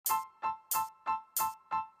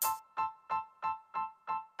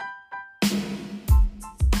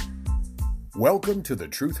Welcome to the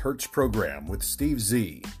Truth Hurts program with Steve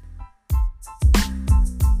Z.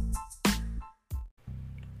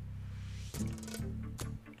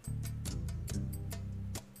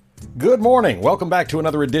 Good morning. Welcome back to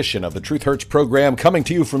another edition of the Truth Hurts program, coming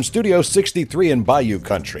to you from Studio 63 in Bayou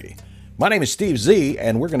Country. My name is Steve Z,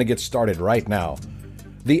 and we're going to get started right now.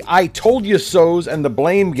 The I told you so's and the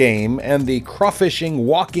blame game and the crawfishing,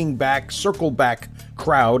 walking back, circle back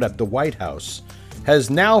crowd at the White House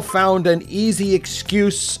has now found an easy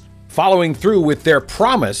excuse following through with their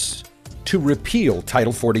promise to repeal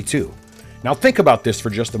Title 42. Now think about this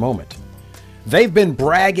for just a moment. They've been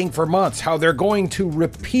bragging for months how they're going to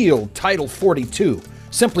repeal Title 42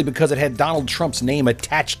 simply because it had Donald Trump's name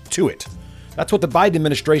attached to it. That's what the Biden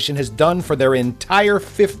administration has done for their entire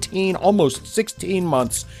 15, almost 16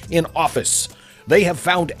 months in office. They have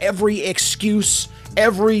found every excuse,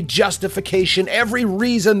 every justification, every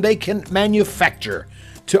reason they can manufacture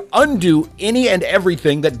to undo any and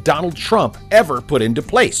everything that Donald Trump ever put into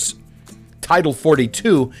place. Title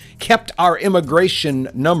 42 kept our immigration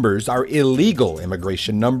numbers, our illegal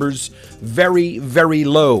immigration numbers, very, very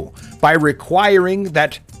low by requiring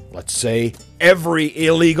that, let's say, every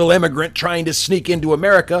illegal immigrant trying to sneak into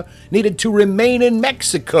America needed to remain in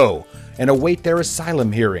Mexico and await their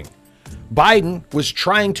asylum hearing. Biden was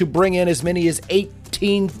trying to bring in as many as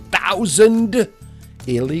 18,000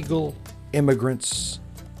 illegal immigrants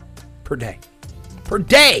per day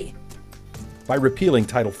by repealing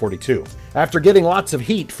Title 42. After getting lots of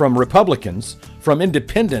heat from Republicans, from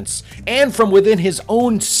independents, and from within his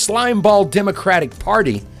own slimeball Democratic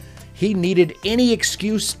Party, he needed any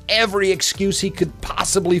excuse, every excuse he could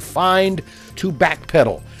possibly find to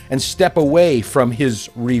backpedal and step away from his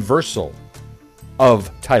reversal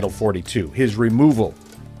of Title 42, his removal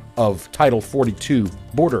of Title 42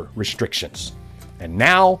 border restrictions. And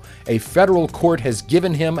now a federal court has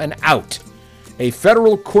given him an out. A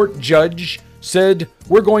federal court judge said,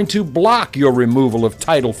 "We're going to block your removal of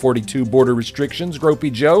Title 42 border restrictions,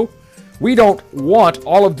 Gropey Joe. We don't want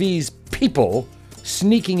all of these people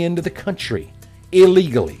sneaking into the country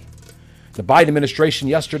illegally." The Biden administration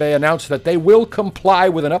yesterday announced that they will comply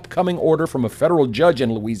with an upcoming order from a federal judge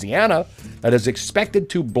in Louisiana that is expected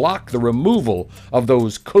to block the removal of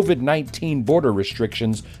those COVID-19 border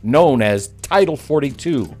restrictions known as Title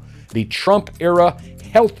 42, the Trump-era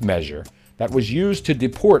health measure that was used to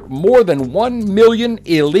deport more than 1 million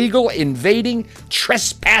illegal, invading,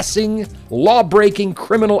 trespassing, law-breaking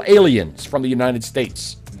criminal aliens from the United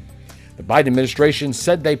States. The Biden administration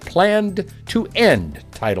said they planned to end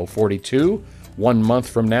Title 42 1 month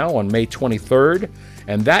from now on May 23rd,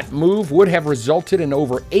 and that move would have resulted in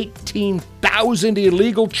over 18,000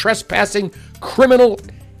 illegal trespassing criminal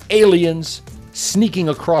aliens sneaking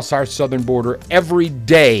across our southern border every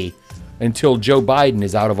day until Joe Biden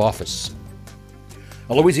is out of office.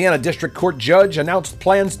 A Louisiana District Court judge announced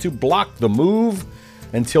plans to block the move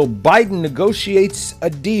until Biden negotiates a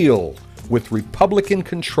deal with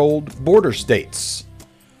Republican-controlled border states.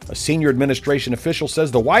 A senior administration official says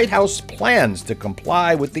the White House plans to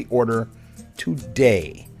comply with the order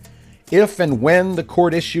today. If and when the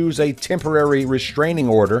court issues a temporary restraining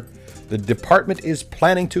order, the department is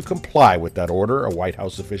planning to comply with that order, a White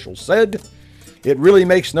House official said. "It really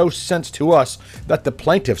makes no sense to us that the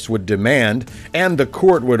plaintiffs would demand and the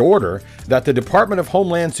court would order that the Department of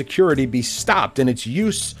Homeland Security be stopped in its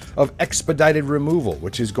use of expedited removal,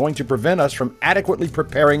 which is going to prevent us from adequately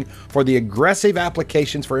preparing for the aggressive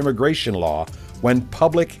applications for immigration law when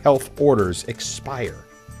public health orders expire."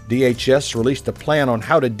 DHS released a plan on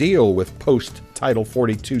how to deal with post-Title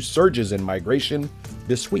 42 surges in migration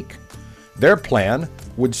this week. Their plan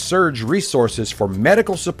would surge resources for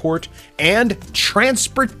medical support and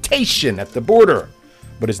transportation at the border,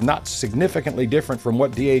 but is not significantly different from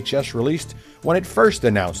what DHS released when it first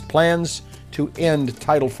announced plans to end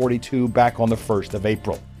Title 42 back on the 1st of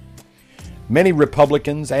April. Many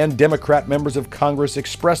Republicans and Democrat members of Congress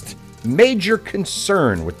expressed major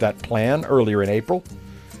concern with that plan earlier in April.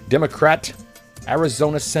 Democrat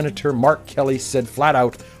Arizona Senator Mark Kelly said flat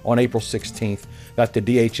out on April 16th that the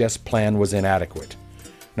DHS plan was inadequate.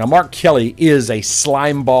 Now, Mark Kelly is a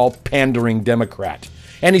slimeball pandering Democrat,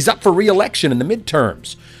 and he's up for re-election in the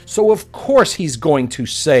midterms. So, of course, he's going to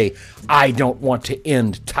say, "I don't want to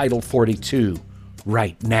end Title 42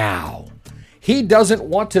 right now." He doesn't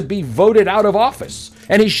want to be voted out of office,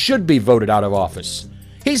 and he should be voted out of office.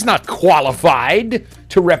 He's not qualified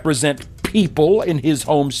to represent people in his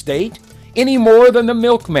home state any more than the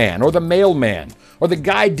milkman or the mailman or the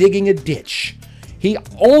guy digging a ditch. He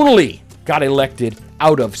only got elected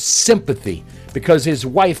out of sympathy because his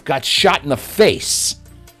wife got shot in the face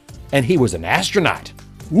and he was an astronaut.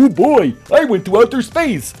 Oh boy, I went to outer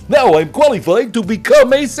space. Now I'm qualified to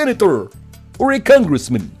become a senator or a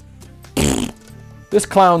congressman. This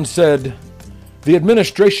clown said, the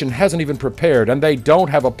administration hasn't even prepared and they don't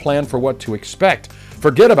have a plan for what to expect.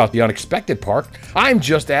 Forget about the unexpected part. I'm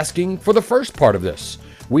just asking for the first part of this.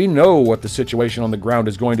 We know what the situation on the ground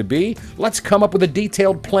is going to be. Let's come up with a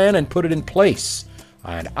detailed plan and put it in place.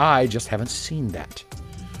 And I just haven't seen that.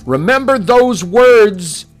 Remember those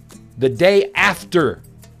words the day after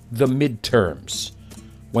the midterms,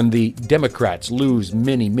 when the Democrats lose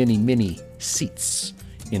many seats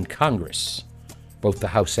in Congress, both the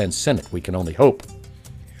House and Senate, we can only hope.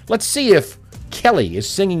 Let's see if Kelly is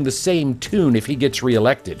singing the same tune if he gets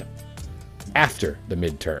reelected after the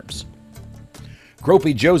midterms.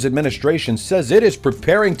 Gropey Joe's administration says it is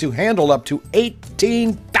preparing to handle up to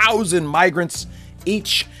 18,000 migrants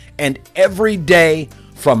each and every day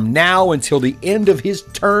from now until the end of his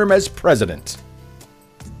term as president,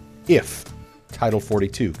 if Title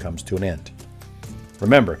 42 comes to an end.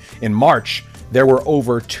 Remember, in March, there were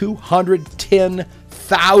over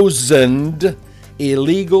 210,000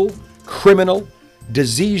 illegal, criminal,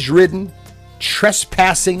 disease-ridden,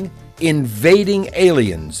 trespassing, invading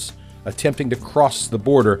aliens attempting to cross the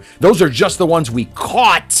border. Those are just the ones we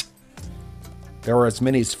caught. There are as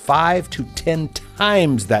many as 5 to 10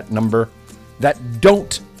 times that number that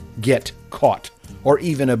don't get caught or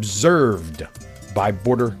even observed by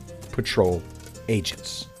Border Patrol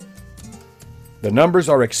agents. The numbers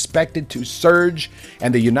are expected to surge,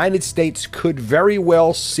 and the United States could very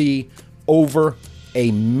well see over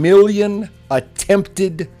 1 million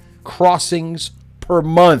attempted crossings per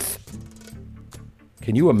month.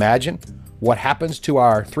 Can you imagine what happens to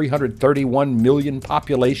our 331 million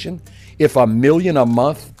population if 1 million a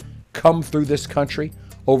month come through this country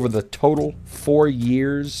over the total 4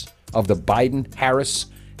 years of the Biden-Harris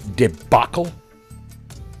debacle?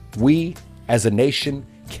 We, as a nation,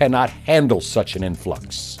 cannot handle such an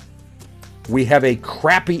influx. We have a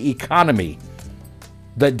crappy economy.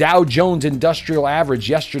 The Dow Jones Industrial Average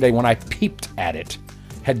yesterday, when I peeped at it,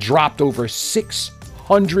 had dropped over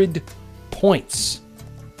 600 points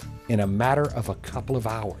in a matter of a couple of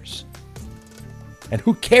hours. And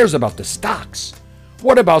who cares about the stocks?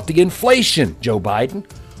 What about the inflation, Joe Biden?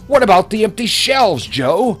 What about the empty shelves,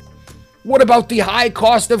 Joe? What about the high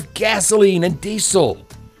cost of gasoline and diesel?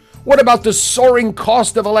 What about the soaring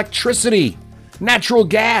cost of electricity, natural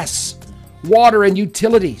gas, water, and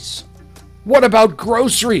utilities? What about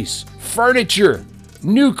groceries, furniture,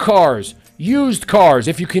 new cars, used cars,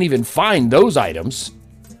 if you can even find those items?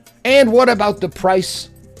 And what about the price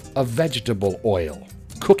of vegetable oil,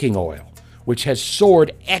 cooking oil, which has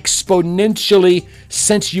soared exponentially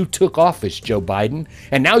since you took office, Joe Biden?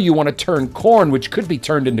 And now you want to turn corn, which could be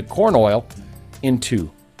turned into corn oil,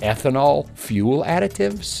 into ethanol fuel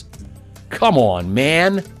additives? Come on,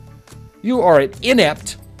 man. You are an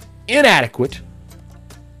inept, inadequate,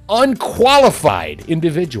 unqualified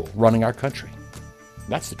individual running our country.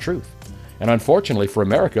 That's the truth. And unfortunately for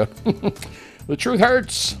America, the truth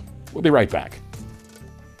hurts. We'll be right back.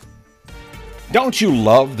 Don't you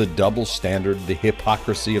love the double standard, the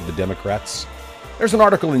hypocrisy of the Democrats? There's an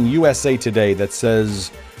article in USA Today that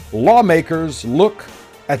says, lawmakers look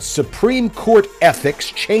at Supreme Court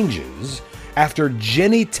ethics changes after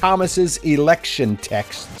Jenny Thomas's election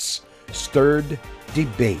texts stirred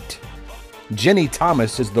debate. Jenny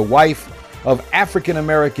Thomas is the wife of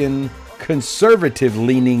African-American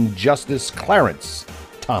conservative-leaning Justice Clarence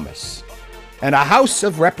Thomas. And a House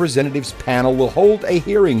of Representatives panel will hold a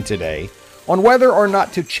hearing today on whether or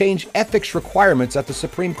not to change ethics requirements at the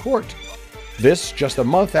Supreme Court. This just a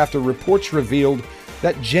month after reports revealed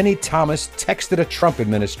that Jenny Thomas texted a Trump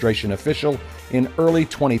administration official in early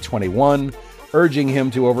 2021, urging him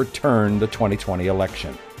to overturn the 2020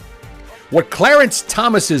 election. What Clarence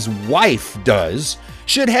Thomas's wife does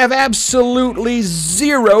should have absolutely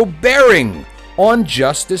zero bearing on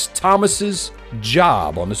Justice Thomas's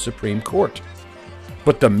job on the Supreme Court.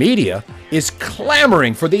 But the media is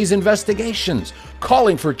clamoring for these investigations,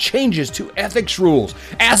 calling for changes to ethics rules,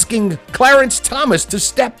 asking Clarence Thomas to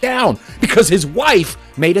step down because his wife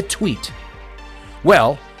made a tweet.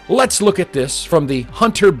 Well, let's look at this from the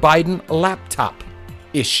Hunter Biden laptop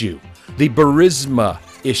issue, the Burisma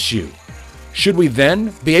issue. Should we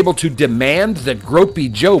then be able to demand that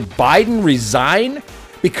Gropey Joe Biden resign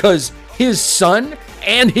because his son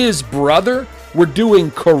and his brother were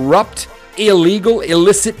doing corrupt, illegal,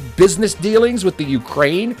 illicit business dealings with the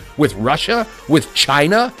Ukraine, with Russia, with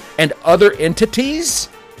China, and other entities?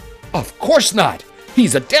 Of course not.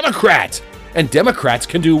 He's a Democrat, and Democrats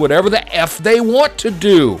can do whatever the F they want to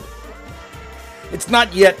do. It's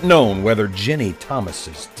not yet known whether Ginny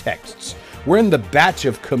Thomas's texts were in the batch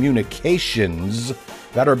of communications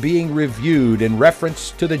that are being reviewed in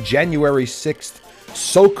reference to the January 6th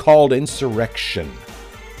so-called insurrection,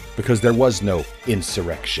 because there was no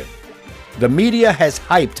insurrection. The media has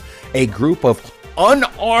hyped a group of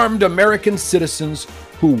unarmed American citizens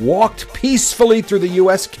who walked peacefully through the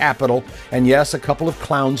U.S. Capitol, and yes, a couple of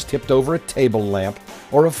clowns tipped over a table lamp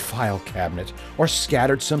or a file cabinet or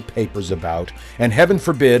scattered some papers about, and heaven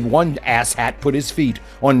forbid one asshat put his feet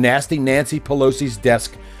on nasty Nancy Pelosi's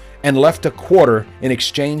desk and left a quarter in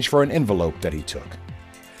exchange for an envelope that he took.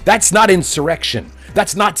 That's not insurrection.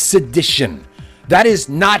 That's not sedition. That is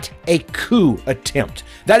not a coup attempt.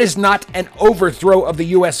 That is not an overthrow of the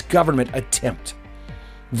U.S. government attempt.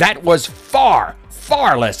 That was far,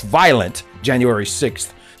 far less violent, January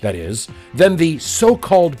 6th, that is, than the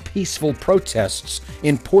so-called peaceful protests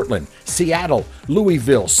in Portland, Seattle,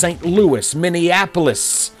 Louisville, St. Louis,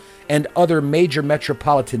 Minneapolis, and other major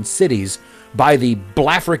metropolitan cities by the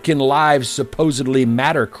Blafrican Lives Supposedly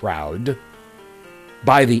Matter crowd,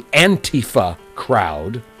 by the Antifa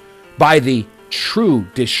crowd, by the true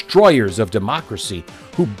destroyers of democracy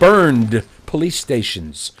who burned police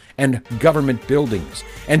stations and government buildings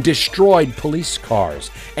and destroyed police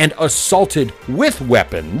cars and assaulted with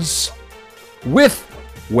weapons, police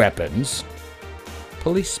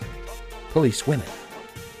women.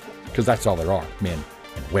 Because that's all there are, men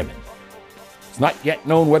and women. It's not yet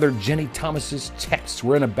known whether Ginny Thomas's texts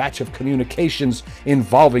were in a batch of communications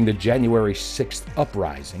involving the January 6th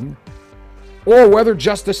uprising, or whether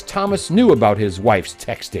Justice Thomas knew about his wife's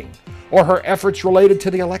texting or her efforts related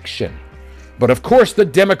to the election. But of course, the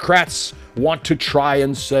Democrats want to try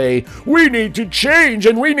and say, we need to change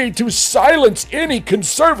and we need to silence any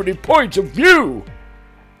conservative point of view.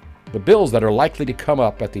 The bills that are likely to come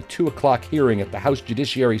up at the 2 o'clock hearing at the House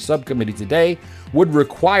Judiciary Subcommittee today would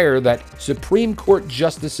require that Supreme Court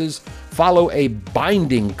justices follow a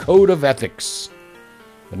binding code of ethics.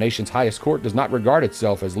 The nation's highest court does not regard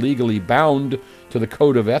itself as legally bound to the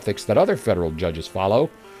code of ethics that other federal judges follow,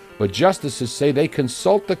 but justices say they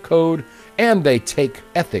consult the code and they take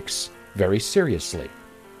ethics very seriously.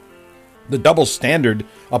 The double standard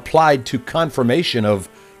applied to confirmation of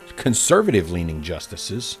conservative-leaning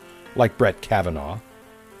justices like Brett Kavanaugh,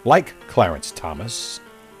 like Clarence Thomas,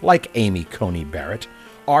 like Amy Coney Barrett,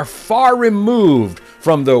 are far removed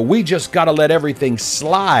from the we just gotta let everything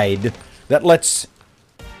slide that lets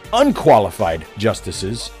unqualified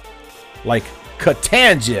justices like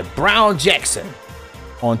Ketanji Brown Jackson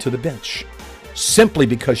onto the bench, simply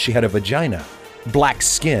because she had a vagina, black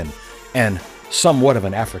skin, and somewhat of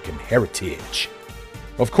an African heritage.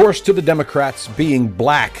 Of course, to the Democrats, being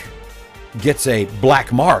black gets a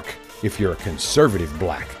black mark if you're a conservative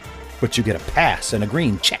black, but you get a pass and a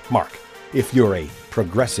green check mark if you're a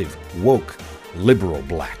progressive, woke, liberal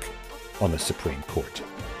black on the Supreme Court.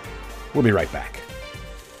 We'll be right back.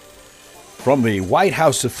 From the White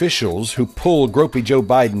House officials who pull Gropey Joe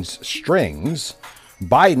Biden's strings,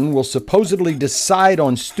 Biden will supposedly decide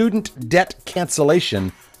on student debt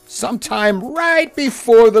cancellation sometime right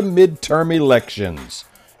before the midterm elections.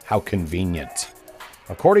 How convenient.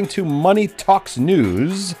 According to Money Talks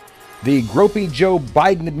News, the Gropey Joe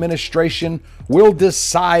Biden administration will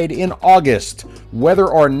decide in August whether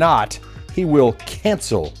or not he will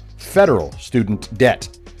cancel federal student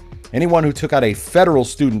debt. Anyone who took out a federal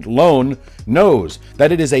student loan knows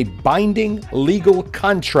that it is a binding legal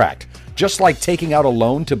contract, just like taking out a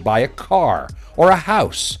loan to buy a car or a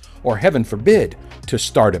house, or heaven forbid, to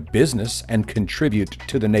start a business and contribute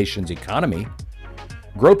to the nation's economy.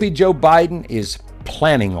 Gropey Joe Biden is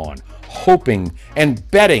planning on, hoping, and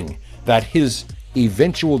betting that his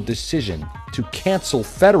eventual decision to cancel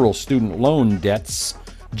federal student loan debts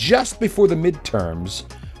just before the midterms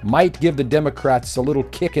might give the Democrats a little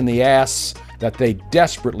kick in the ass that they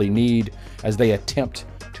desperately need as they attempt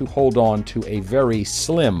to hold on to a very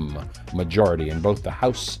slim majority in both the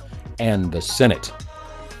House and the Senate.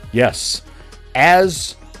 Yes,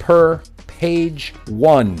 as per page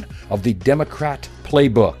 1 of the Democrat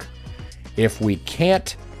playbook, if we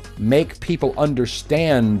can't make people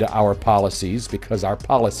understand our policies because our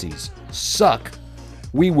policies suck,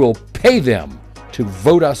 we will pay them to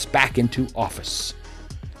vote us back into office.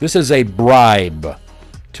 This is a bribe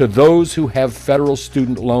to those who have federal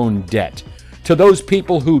student loan debt, to those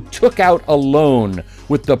people who took out a loan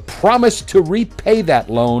with the promise to repay that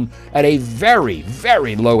loan at a very,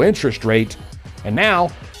 very low interest rate. And now,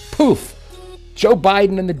 poof, Joe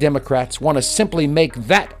Biden and the Democrats want to simply make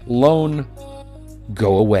that loan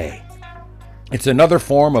go away. It's another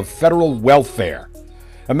form of federal welfare.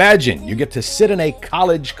 Imagine you get to sit in a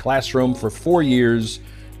college classroom for 4 years,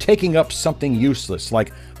 taking up something useless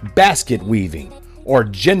like basket weaving or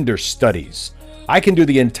gender studies. I can do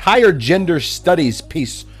the entire gender studies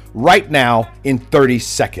piece right now in 30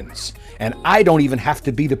 seconds, and I don't even have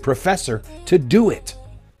to be the professor to do it.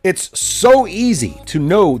 It's so easy to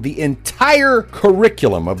know the entire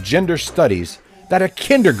curriculum of gender studies that a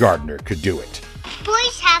kindergartner could do it.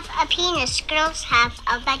 Boys have a penis, girls have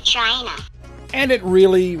a vagina. And it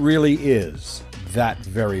really, really is that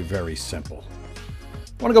very, very simple.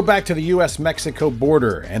 I want to go back to the U.S.-Mexico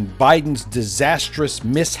border and Biden's disastrous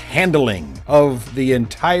mishandling of the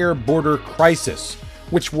entire border crisis,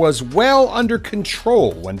 which was well under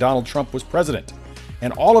control when Donald Trump was president.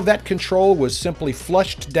 And all of that control was simply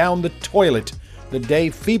flushed down the toilet the day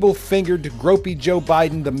feeble-fingered, gropey Joe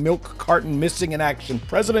Biden, the milk carton missing in action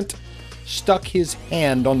president, stuck his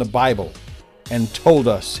hand on the Bible and told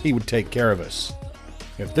us he would take care of us.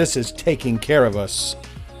 If this is taking care of us,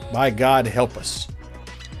 by God help us.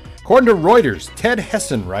 According to Reuters, Ted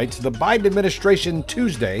Hesson writes, the Biden administration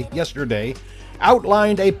yesterday,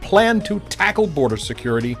 outlined a plan to tackle border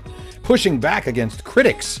security, pushing back against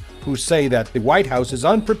critics who say that the White House is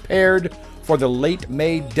unprepared for the late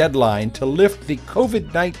May deadline to lift the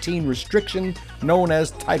COVID-19 restriction known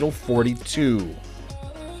as Title 42.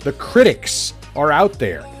 The critics are out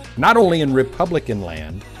there, not only in Republican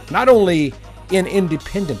land, not only in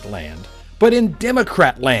independent land, but in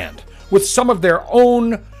Democrat land, with some of their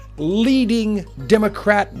own leading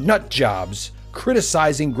Democrat nut jobs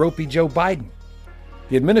criticizing gropey Joe Biden.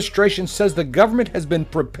 The administration says the government has been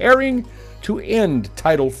preparing to end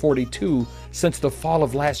Title 42 since the fall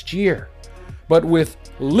of last year, but with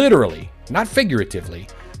literally, not figuratively,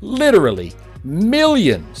 literally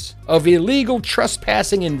millions of illegal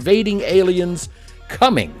trespassing invading aliens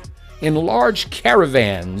coming in large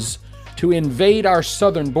caravans to invade our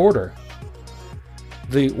southern border,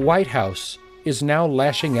 the White House is now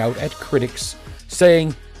lashing out at critics,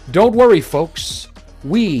 saying, "Don't worry, folks,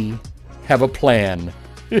 we have a plan."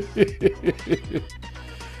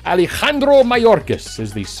 Alejandro Mayorkas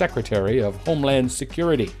is the Secretary of Homeland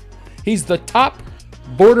Security. He's the top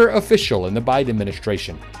border official in the Biden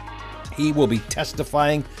administration. He will be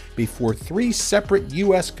testifying before 3 separate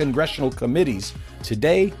U.S. congressional committees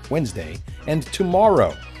today, Wednesday, and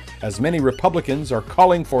tomorrow, as many Republicans are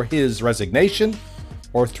calling for his resignation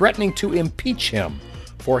or threatening to impeach him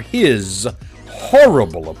for his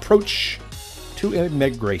horrible approach to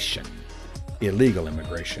immigration. Illegal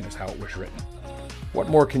immigration is how it was written. What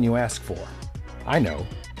more can you ask for? I know.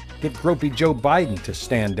 Get gropey Joe Biden to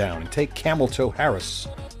stand down and take Camel Toe Harris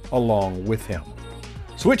along with him.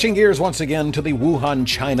 Switching gears once again to the Wuhan,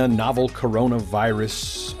 China novel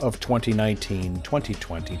coronavirus of 2019,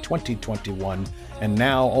 2020, 2021, and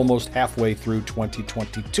now almost halfway through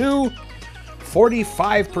 2022.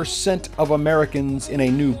 45% of Americans in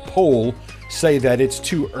a new poll say that it's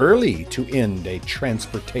too early to end a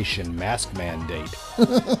transportation mask mandate.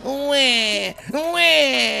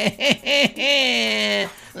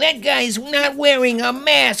 That guy's not wearing a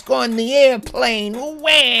mask on the airplane.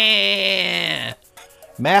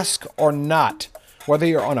 Mask or not, whether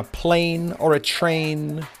you're on a plane or a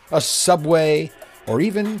train, a subway, or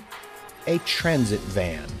even a transit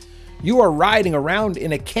van, you are riding around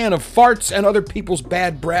in a can of farts and other people's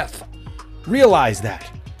bad breath. Realize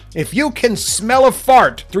that. If you can smell a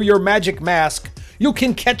fart through your magic mask, you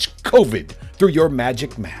can catch COVID through your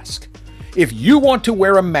magic mask. If you want to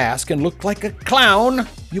wear a mask and look like a clown,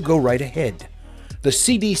 you go right ahead. The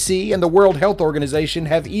CDC and the World Health Organization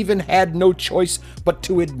have even had no choice but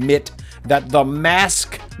to admit that the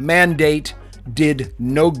mask mandate did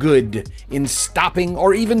no good in stopping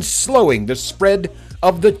or even slowing the spread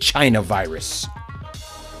of the China virus.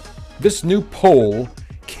 This new poll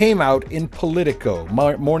came out in Politico,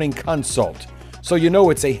 Morning Consult, so you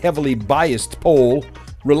know it's a heavily biased poll,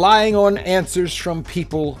 relying on answers from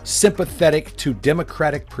people sympathetic to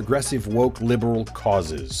democratic, progressive, woke, liberal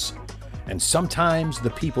causes. And sometimes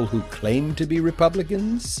the people who claim to be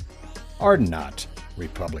Republicans are not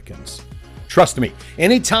Republicans. Trust me,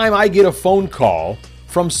 anytime I get a phone call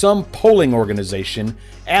from some polling organization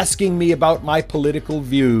asking me about my political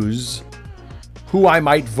views, who I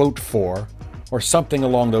might vote for, or something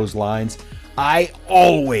along those lines, I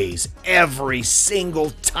always, every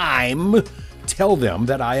single time, tell them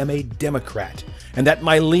that I am a Democrat and that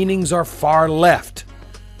my leanings are far left,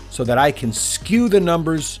 so that I can skew the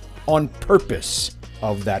numbers on purpose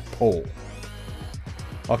of that poll.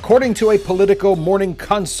 According to a Politico Morning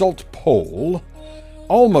Consult poll,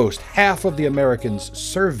 almost half of the Americans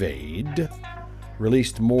surveyed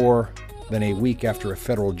released more than a week after a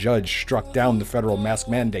federal judge struck down the federal mask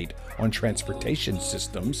mandate on transportation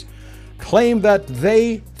systems, claim that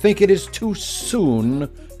they think it is too soon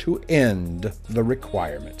to end the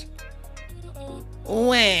requirement.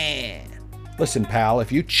 Wah. Listen, pal,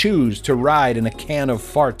 if you choose to ride in a can of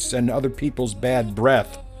farts and other people's bad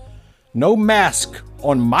breath, no mask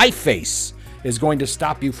on my face is going to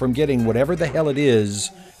stop you from getting whatever the hell it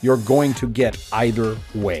is you're going to get either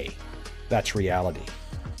way. That's reality.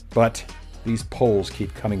 But these polls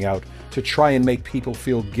keep coming out to try and make people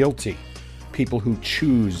feel guilty. People who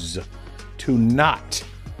choose to not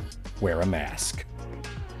wear a mask.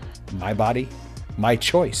 My body, my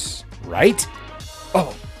choice, right?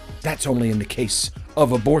 Oh, that's only in the case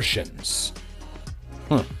of abortions.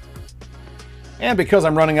 And because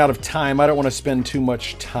I'm running out of time, I don't want to spend too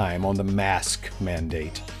much time on the mask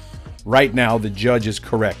mandate. Right now, the judge is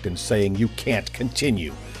correct in saying you can't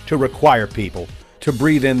continue to require people to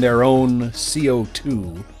breathe in their own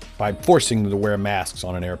CO2 by forcing them to wear masks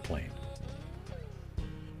on an airplane.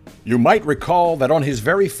 You might recall that on his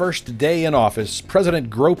very first day in office, President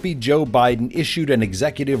Gropey Joe Biden issued an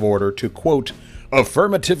executive order to, quote,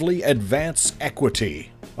 affirmatively advance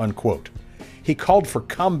equity, unquote. He called for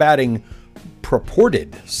combating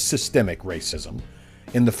purported systemic racism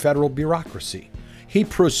in the federal bureaucracy. He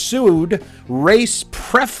pursued race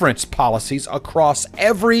preference policies across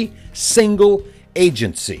every single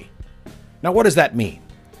agency. Now, what does that mean?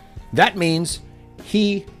 That means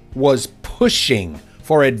he was pushing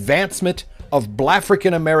for advancement of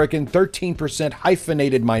African American 13%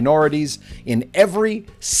 hyphenated minorities in every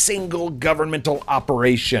single governmental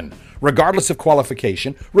operation, regardless of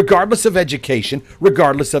qualification, regardless of education,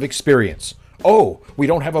 regardless of experience. Oh, we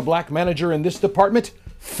don't have a black manager in this department?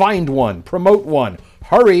 Find one, promote one.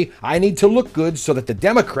 Hurry, I need to look good so that the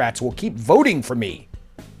Democrats will keep voting for me.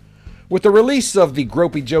 With the release of the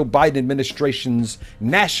Gropey Joe Biden administration's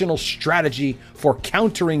National Strategy for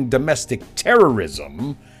Countering Domestic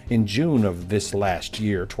Terrorism in June of this last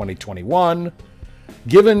year, 2021,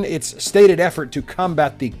 given its stated effort to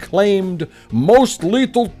combat the claimed most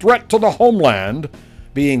lethal threat to the homeland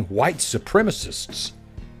being white supremacists,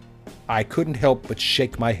 I couldn't help but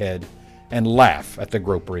shake my head and laugh at the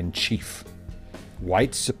Groper-in-Chief.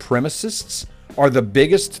 White supremacists are the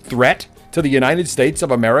biggest threat to the United States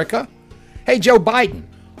of America? Hey, Joe Biden,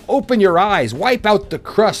 open your eyes, wipe out the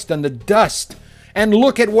crust and the dust, and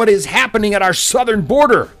look at what is happening at our southern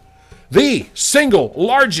border. The single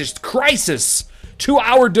largest crisis to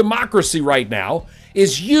our democracy right now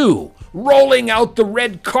is you rolling out the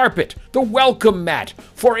red carpet, the welcome mat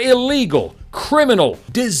for illegal, criminal,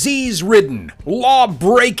 disease-ridden,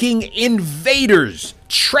 law-breaking invaders,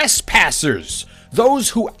 trespassers, those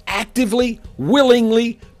who actively,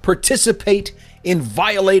 willingly participate in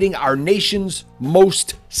violating our nation's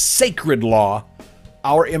most sacred law,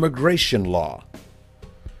 our immigration law.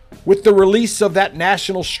 With the release of that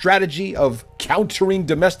national strategy of countering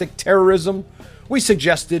domestic terrorism, we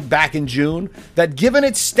suggested back in June that given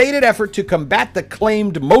its stated effort to combat the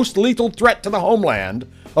claimed most lethal threat to the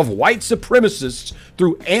homeland of white supremacists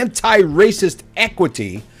through anti-racist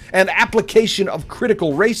equity and application of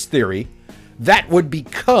critical race theory, that would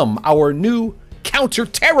become our new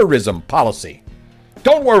counterterrorism policy.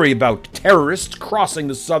 Don't worry about terrorists crossing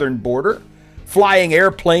the southern border, flying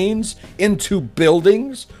airplanes into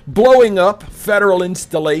buildings, blowing up federal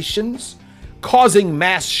installations, causing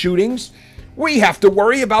mass shootings. We have to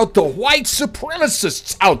worry about the white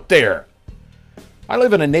supremacists out there. I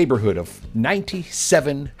live in a neighborhood of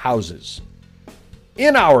 97 houses.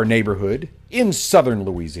 In our neighborhood, in southern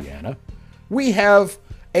Louisiana, we have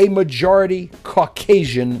a majority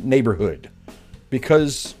Caucasian neighborhood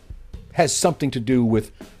because it has something to do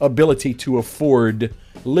with ability to afford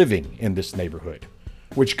living in this neighborhood,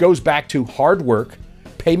 which goes back to hard work,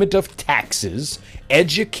 payment of taxes,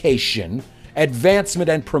 education, advancement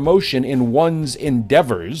and promotion in one's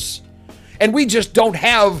endeavors, and we just don't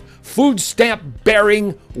have food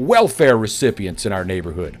stamp-bearing welfare recipients in our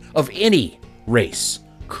neighborhood of any race,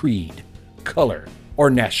 creed, color, or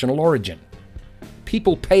national origin.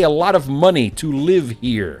 People pay a lot of money to live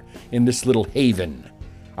here in this little haven,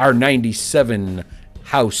 our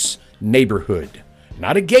 97-house neighborhood.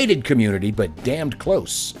 Not a gated community, but damned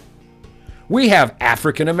close. We have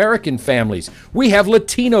African American families. We have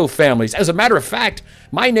Latino families. As a matter of fact,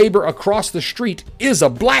 my neighbor across the street is a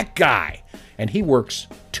black guy, and he works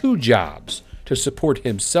 2 jobs to support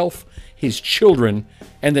himself, his children,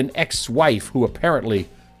 and an ex-wife who apparently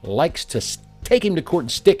likes to take him to court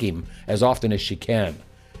and stick him as often as she can.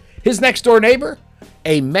 His next-door neighbor,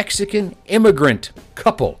 a Mexican immigrant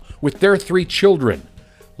couple with their 3 children,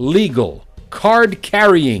 legal,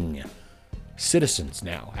 card-carrying, citizens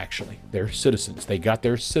now, actually. They're citizens. They got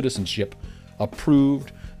their citizenship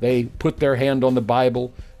approved. They put their hand on the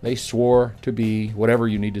Bible. They swore to be whatever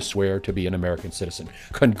you need to swear to be an American citizen.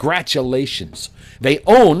 Congratulations. They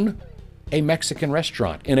own a Mexican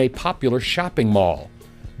restaurant in a popular shopping mall.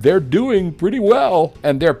 They're doing pretty well,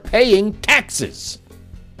 and they're paying taxes.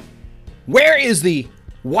 Where is the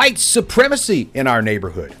white supremacy in our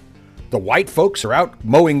neighborhood? The white folks are out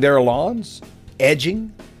mowing their lawns,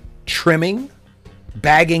 edging, trimming,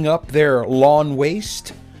 bagging up their lawn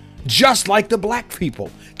waste, just like the black people,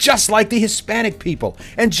 just like the Hispanic people,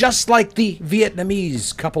 and just like the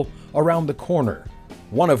Vietnamese couple around the corner,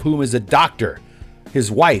 one of whom is a doctor, his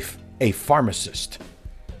wife a pharmacist.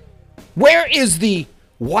 Where is the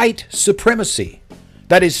white supremacy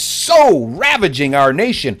that is so ravaging our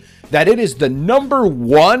nation that it is the number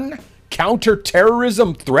one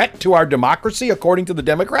counterterrorism threat to our democracy, according to the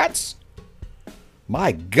Democrats?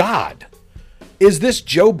 My God, is this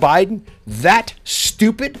Joe Biden that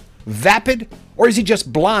stupid, vapid, or is he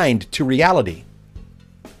just blind to reality?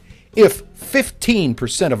 If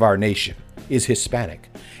 15% of our nation is Hispanic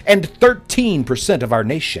and 13% of our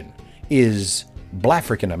nation is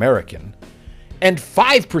Blafrican American and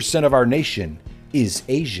 5% of our nation is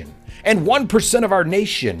Asian and 1% of our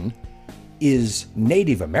nation is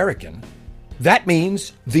Native American, that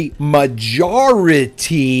means the majority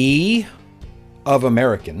of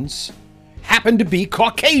Americans happen to be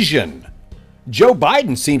Caucasian. Joe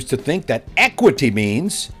Biden seems to think that equity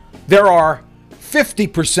means there are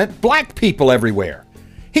 50% black people everywhere.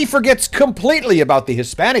 He forgets completely about the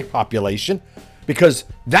Hispanic population because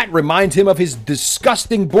that reminds him of his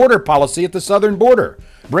disgusting border policy at the southern border,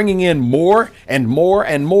 bringing in more and more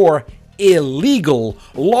and more illegal,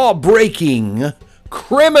 law-breaking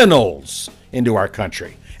criminals into our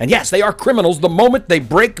country. And yes, they are criminals the moment they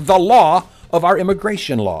break the law of our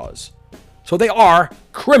immigration laws. So they are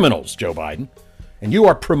criminals, Joe Biden. And you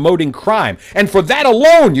are promoting crime. And for that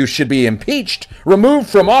alone, you should be impeached, removed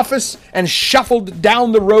from office, and shuffled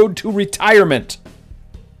down the road to retirement.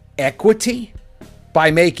 Equity?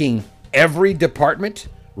 By making every department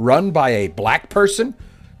run by a black person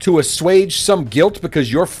to assuage some guilt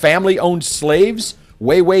because your family owned slaves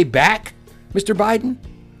way back, Mr. Biden?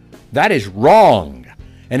 That is wrong.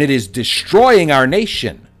 And it is destroying our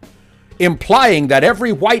nation, implying that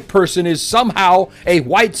every white person is somehow a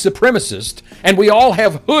white supremacist, and we all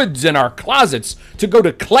have hoods in our closets to go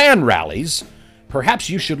to Klan rallies. Perhaps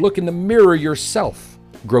you should look in the mirror yourself,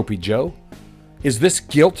 Gropey Joe. Is this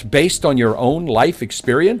guilt based on your own life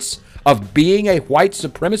experience of being a white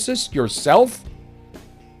supremacist yourself?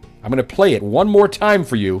 I'm going to play it one more time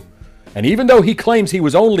for you. And even though he claims he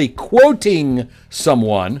was only quoting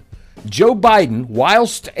someone, Joe Biden,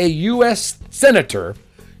 whilst a U.S. senator,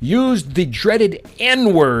 used the dreaded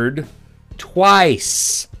N-word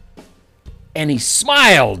twice. And he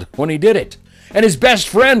smiled when he did it. And his best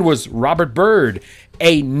friend was Robert Byrd,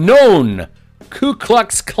 a known Ku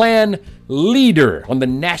Klux Klan leader on the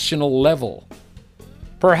national level.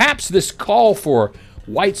 Perhaps this call for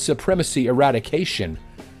white supremacy eradication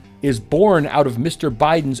is born out of Mr.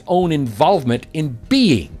 Biden's own involvement in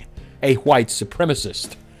being a white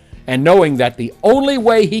supremacist and knowing that the only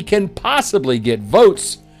way he can possibly get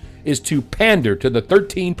votes is to pander to the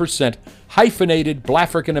 13% hyphenated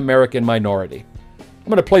Blafrican American minority. I'm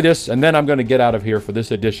going to play this, and then I'm going to get out of here for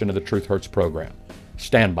this edition of the Truth Hurts program.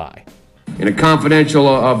 Stand by. In a confidential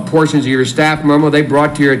portions of your staff memo, they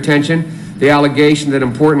brought to your attention the allegation that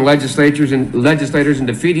important legislators in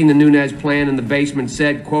defeating the Nunes plan in the basement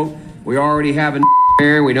said, quote, "We already have a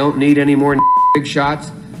mayor, we don't need any more big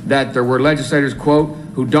shots." That there were legislators, quote,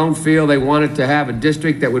 who don't feel they wanted to have a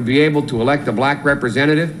district that would be able to elect a black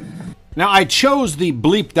representative. Now, I chose the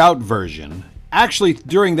bleeped out version. Actually,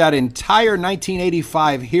 during that entire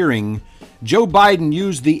 1985 hearing, Joe Biden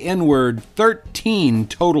used the N-word 13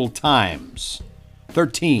 total times.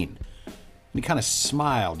 13. And he kind of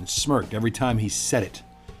smiled and smirked every time he said it.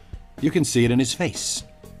 You can see it in his face.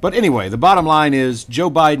 But anyway, the bottom line is Joe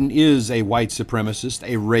Biden is a white supremacist,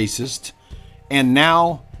 a racist, and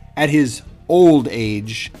now, at his old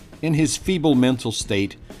age, in his feeble mental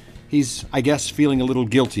state, he's, I guess, feeling a little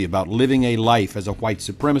guilty about living a life as a white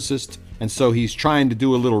supremacist, and so he's trying to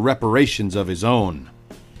do a little reparations of his own.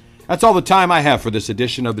 That's all the time I have for this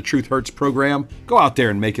edition of the Truth Hurts program. Go out there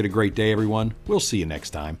and make it a great day, everyone. We'll see you next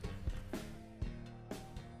time.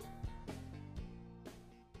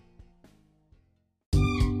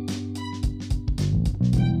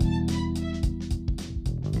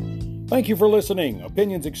 Thank you for listening.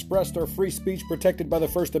 Opinions expressed are free speech protected by the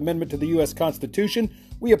First Amendment to the U.S. Constitution.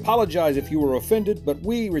 We apologize if you were offended, but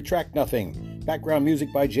we retract nothing. Background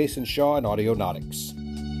music by Jason Shaw and Audionautics.